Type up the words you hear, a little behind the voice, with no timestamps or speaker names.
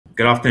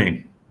Good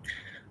afternoon.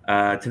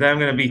 Today I'm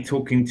going to be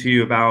talking to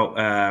you about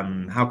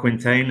how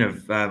Quintain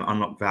have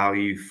unlocked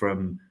value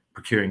from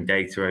procuring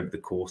data over the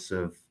course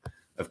of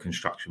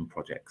construction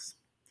projects.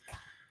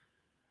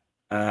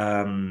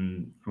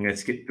 I'm going to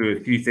skip through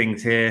a few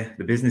things here: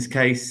 the business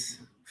case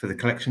for the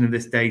collection of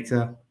this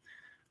data,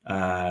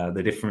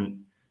 the different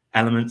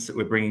elements that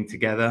we're bringing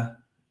together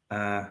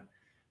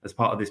as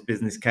part of this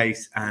business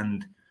case,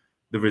 and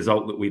the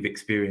result that we've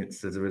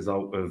experienced as a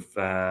result of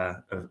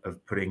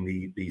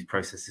putting these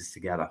processes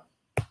together.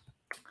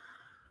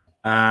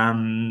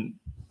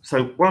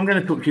 So what I'm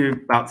going to talk to you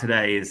about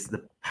today is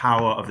the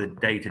power of the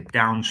data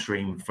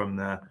downstream from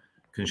the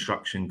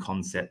construction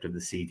concept of the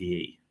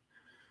CDE.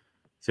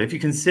 So if you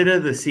consider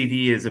the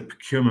CDE as a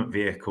procurement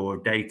vehicle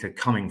of data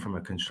coming from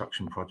a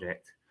construction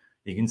project,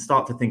 you can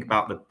start to think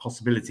about the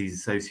possibilities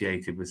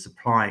associated with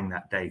supplying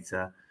that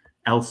data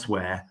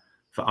elsewhere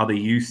for other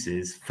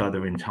uses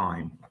further in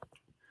time.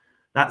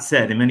 That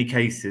said, in many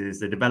cases,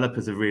 the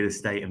developers of real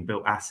estate and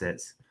built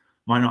assets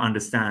might not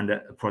understand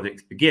at a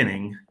project's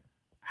beginning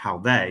how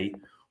they,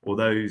 or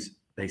those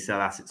they sell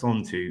assets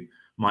onto,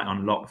 might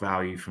unlock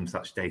value from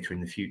such data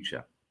in the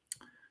future.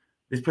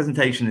 This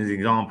presentation is an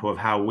example of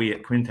how we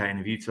at Quintain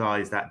have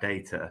utilized that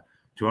data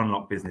to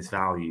unlock business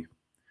value.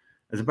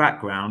 As a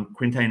background,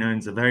 Quintain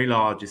owns a very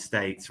large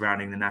estate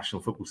surrounding the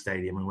National Football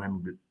Stadium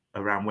and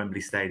around Wembley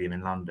Stadium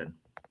in London.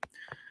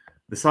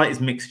 The site is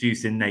mixed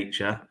use in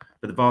nature,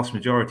 but the vast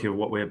majority of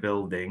what we're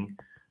building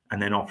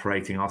and then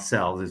operating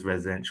ourselves is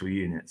residential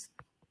units.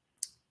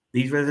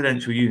 These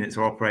residential units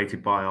are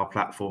operated by our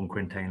platform,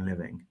 Quintain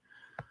Living.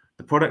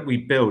 The product we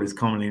build is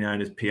commonly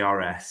known as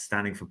PRS,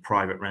 standing for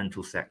Private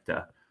Rental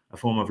Sector, a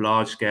form of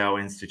large-scale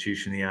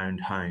institutionally owned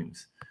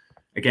homes.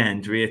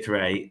 Again, to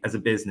reiterate, as a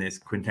business,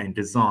 Quintain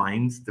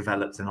designs,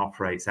 develops and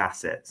operates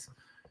assets.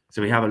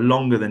 So we have a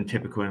longer than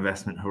typical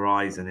investment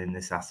horizon in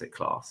this asset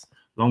class,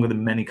 longer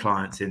than many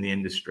clients in the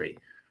industry.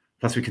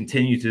 Plus, we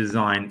continue to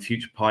design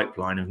future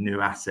pipeline of new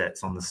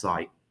assets on the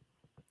site.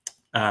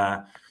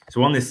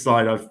 So on this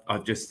slide,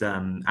 I've just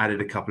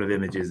added a couple of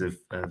images of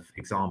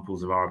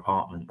examples of our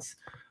apartments.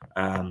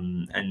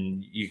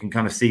 And you can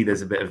kind of see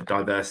there's a bit of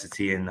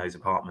diversity in those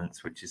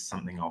apartments, which is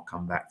something I'll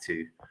come back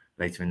to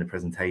later in the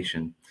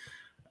presentation.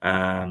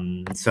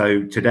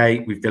 So to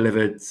date, we've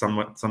delivered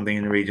something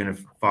in the region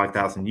of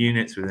 5,000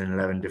 units within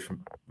 11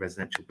 different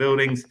residential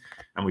buildings.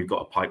 And we've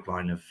got a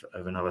pipeline of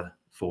another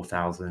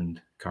 4,000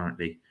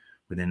 currently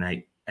within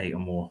eight or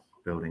more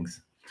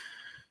buildings.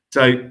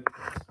 So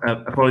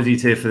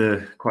apologies here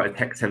for quite a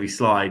text heavy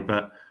slide,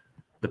 but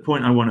the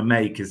point I want to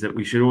make is that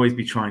we should always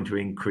be trying to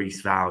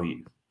increase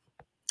value.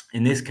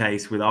 In this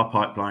case, with our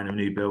pipeline of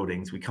new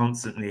buildings, we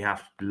constantly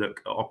have to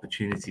look at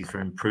opportunities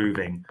for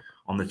improving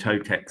on the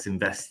TOTEX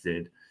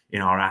invested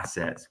in our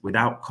assets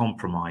without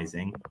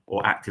compromising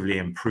or actively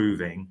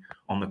improving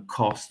on the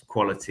cost,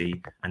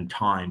 quality, and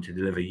time to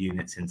deliver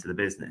units into the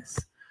business.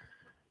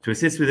 To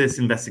assist with this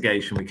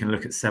investigation, we can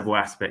look at several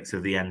aspects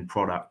of the end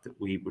product that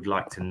we would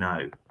like to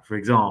know. For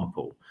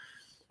example,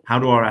 how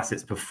do our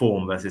assets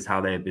perform versus how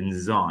they have been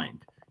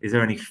designed? Is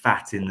there any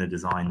fat in the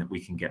design that we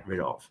can get rid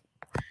of?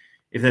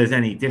 If there's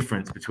any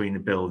difference between the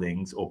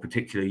buildings or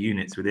particular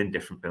units within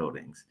different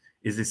buildings,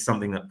 is this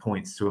something that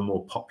points to a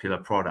more popular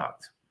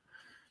product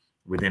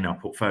within our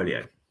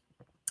portfolio?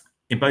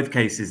 In both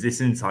cases, this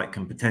insight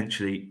can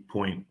potentially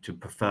point to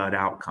preferred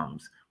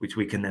outcomes, which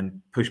we can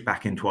then push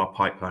back into our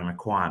pipeline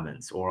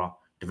requirements or our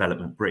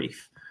development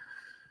brief.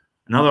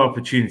 Another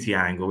opportunity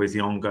angle is the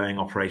ongoing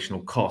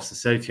operational costs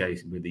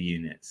associated with the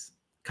units.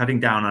 Cutting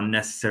down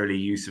unnecessarily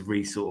use of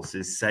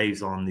resources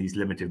saves on these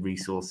limited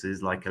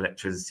resources like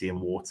electricity and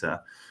water,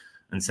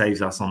 and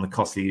saves us on the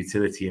costly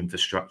utility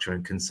infrastructure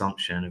and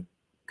consumption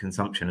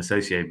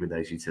associated with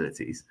those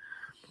utilities.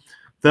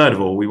 Third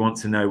of all, we want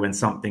to know when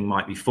something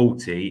might be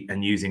faulty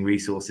and using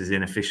resources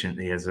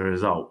inefficiently as a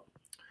result.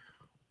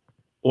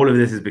 All of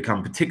this has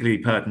become particularly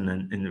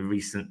pertinent in the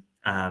recent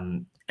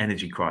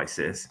energy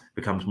crisis,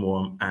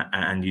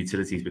 and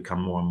utilities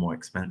become more and more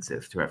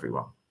expensive to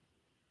everyone.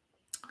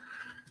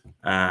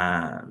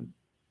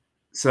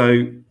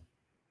 So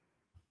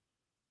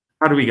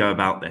how do we go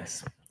about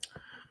this?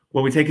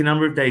 Well, we take a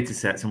number of data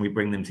sets and we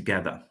bring them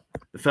together.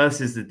 The first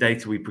is the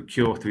data we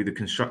procure through the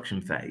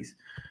construction phase.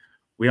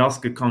 We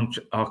ask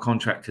our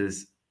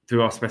contractors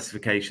through our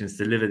specifications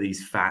to deliver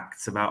these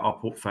facts about our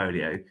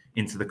portfolio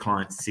into the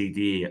client's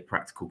CDE at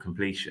practical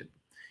completion.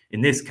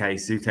 In this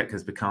case, Zootech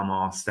has become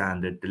our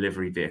standard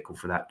delivery vehicle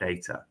for that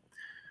data.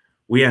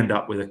 We end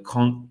up with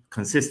a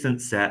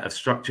consistent set of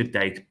structured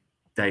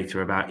data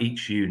about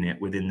each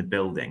unit within the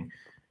building,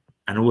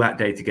 and all that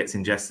data gets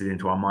ingested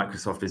into our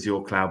Microsoft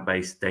Azure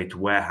cloud-based data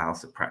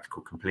warehouse at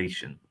practical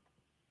completion.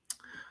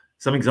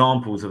 Some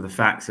examples of the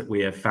facts that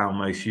we have found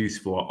most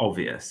useful are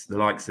obvious, the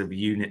likes of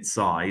unit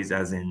size,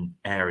 as in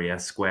area,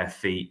 square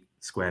feet,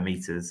 square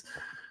meters,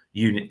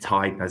 unit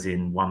type, as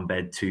in 1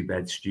 bed, 2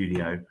 bed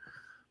studio.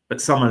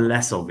 But some are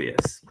less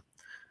obvious,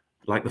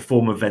 like the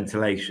form of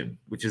ventilation,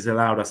 which has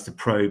allowed us to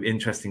probe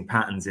interesting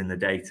patterns in the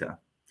data.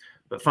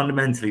 But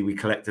fundamentally, we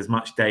collect as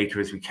much data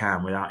as we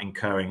can without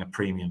incurring a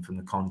premium from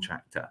the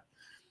contractor.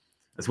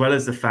 As well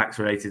as the facts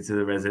related to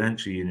the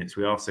residential units,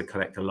 we also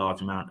collect a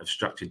large amount of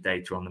structured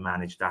data on the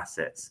managed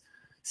assets,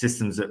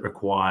 systems that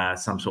require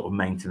some sort of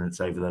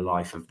maintenance over the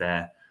life of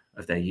their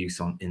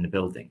use in the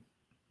building.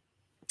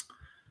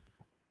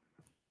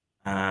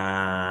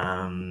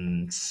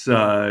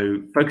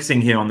 So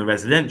focusing here on the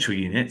residential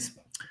units,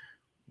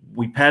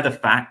 we pair the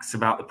facts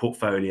about the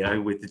portfolio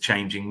with the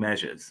changing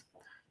measures.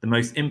 The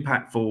most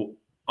impactful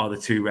are the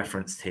two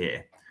referenced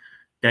here.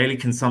 Daily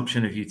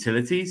consumption of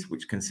utilities,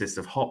 which consists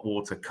of hot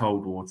water,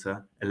 cold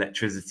water,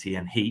 electricity,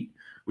 and heat,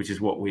 which is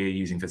what we are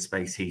using for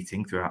space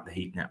heating throughout the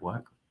heat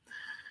network.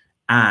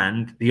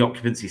 And the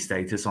occupancy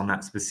status on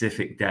that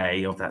specific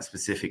day of that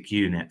specific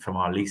unit from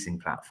our leasing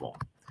platform.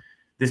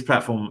 This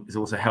platform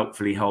also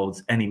helpfully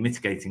holds any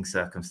mitigating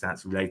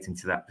circumstance relating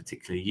to that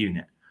particular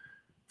unit.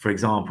 For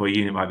example, a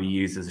unit might be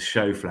used as a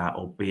show flat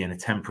or be in a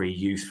temporary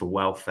use for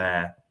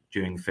welfare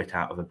during the fit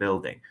out of a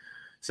building.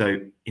 So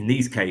in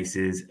these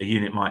cases, a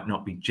unit might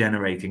not be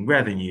generating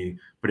revenue,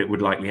 but it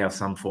would likely have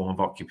some form of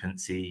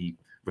occupancy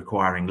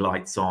requiring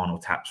lights on or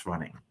taps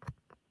running,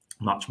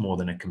 much more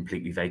than a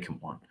completely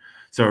vacant one.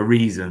 So a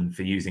reason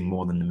for using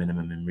more than the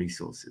minimum in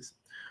resources.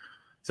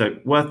 So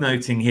worth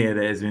noting here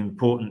that it's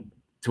important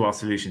to our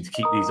solution to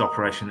keep these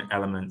operation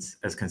elements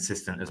as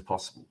consistent as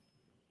possible.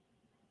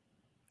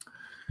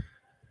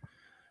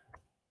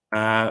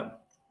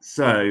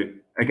 So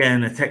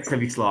again, a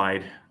text-heavy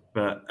slide,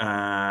 but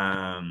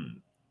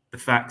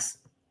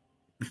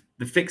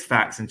the fixed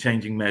facts and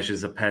changing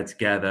measures are paired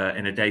together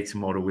in a data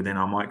model within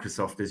our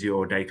Microsoft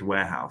Azure data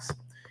warehouse.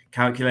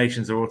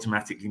 Calculations are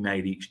automatically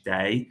made each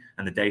day,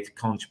 and the data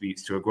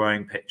contributes to a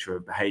growing picture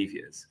of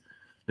behaviors.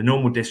 The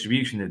normal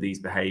distribution of these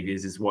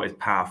behaviors is what is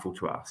powerful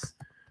to us.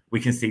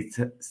 We can see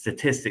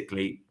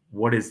statistically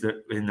what is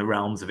in the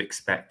realms of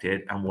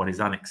expected and what is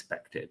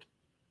unexpected.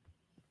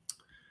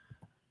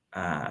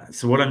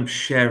 So what I'm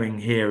sharing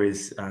here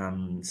is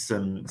some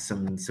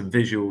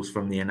visuals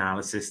from the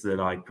analysis that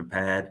I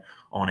prepared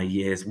on a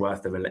year's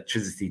worth of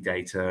electricity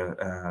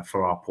data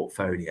for our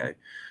portfolio.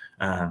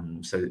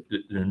 So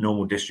the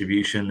normal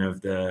distribution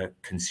of the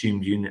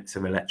consumed units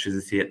of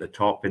electricity at the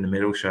top, in the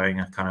middle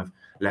showing a kind of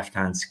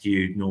left-hand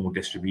skewed normal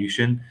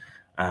distribution,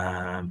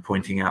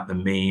 pointing out the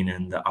mean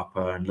and the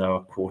upper and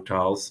lower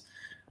quartiles.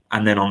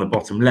 And then on the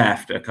bottom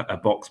left, a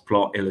box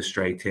plot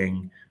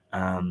illustrating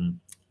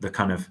the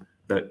kind of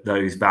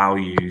those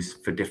values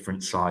for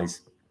different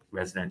size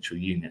residential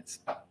units.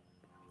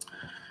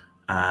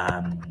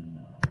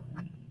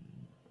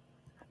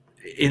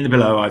 In the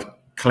below, I've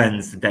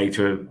cleansed the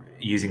data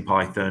using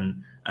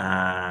Python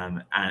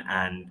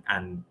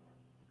and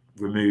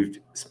removed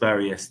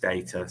spurious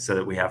data so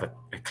that we have a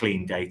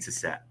clean data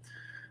set.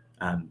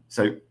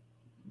 So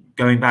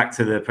going back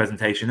to the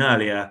presentation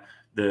earlier,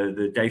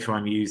 the data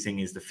I'm using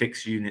is the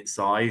fixed unit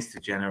size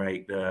to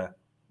generate the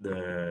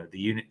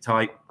unit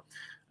type,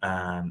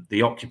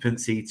 the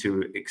occupancy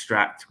to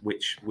extract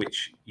which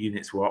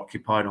units were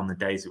occupied on the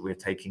days that we're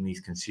taking these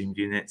consumed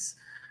units,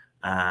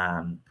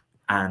 and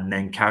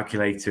then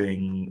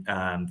calculating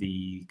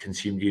the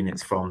consumed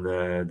units from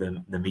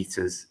the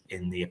meters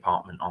in the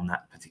apartment on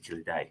that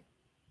particular day.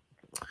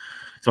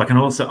 So I can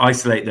also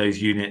isolate those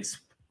units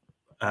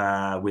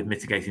with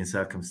mitigating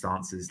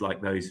circumstances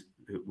like those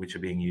which are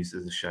being used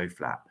as a show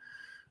flat.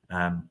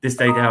 This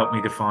data helped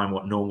me define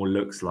what normal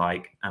looks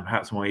like, and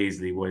perhaps more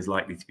easily what is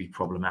likely to be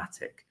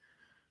problematic.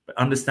 But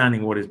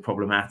understanding what is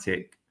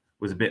problematic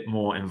was a bit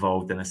more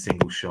involved than a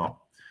single shot.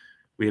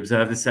 We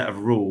observed a set of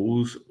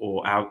rules,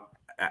 or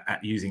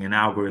using an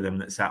algorithm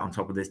that sat on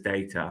top of this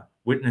data,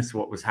 witnessed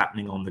what was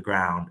happening on the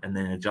ground, and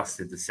then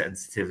adjusted the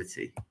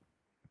sensitivity.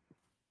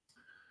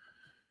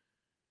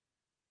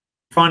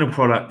 Final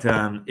product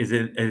is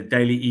a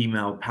daily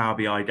email Power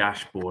BI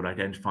dashboard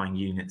identifying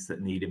units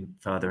that need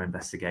further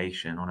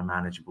investigation on a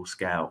manageable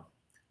scale.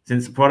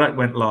 Since the product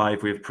went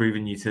live, we have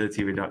proven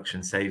utility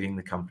reduction, saving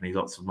the company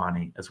lots of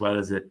money, as well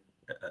as it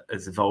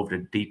has evolved a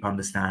deep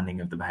understanding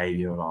of the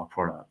behavior of our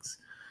products.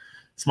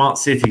 Smart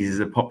cities is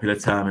a popular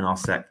term in our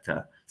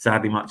sector.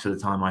 Sadly, much of the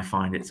time I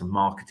find it's a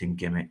marketing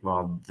gimmick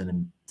rather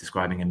than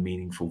describing a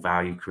meaningful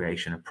value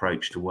creation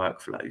approach to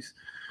workflows.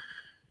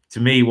 To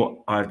me, what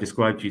I've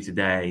described to you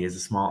today is a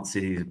smart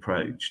cities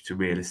approach to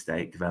real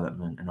estate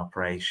development and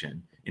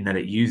operation, in that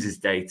it uses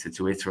data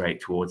to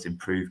iterate towards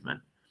improvement.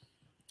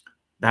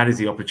 That is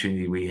the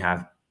opportunity we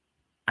have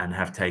and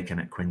have taken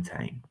at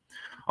Quintain.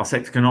 Our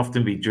sector can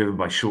often be driven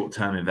by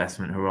short-term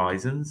investment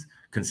horizons,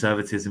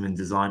 conservatism in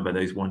design by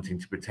those wanting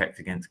to protect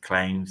against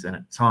claims, and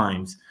at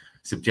times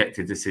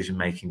subjective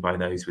decision-making by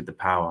those with the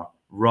power,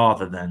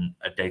 rather than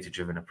a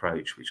data-driven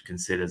approach which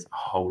considers a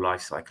whole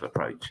life cycle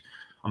approach.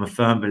 I'm a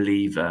firm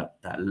believer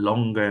that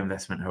longer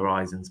investment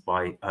horizons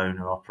by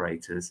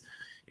owner-operators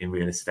in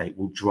real estate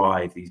will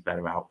drive these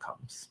better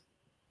outcomes.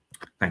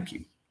 Thank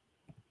you.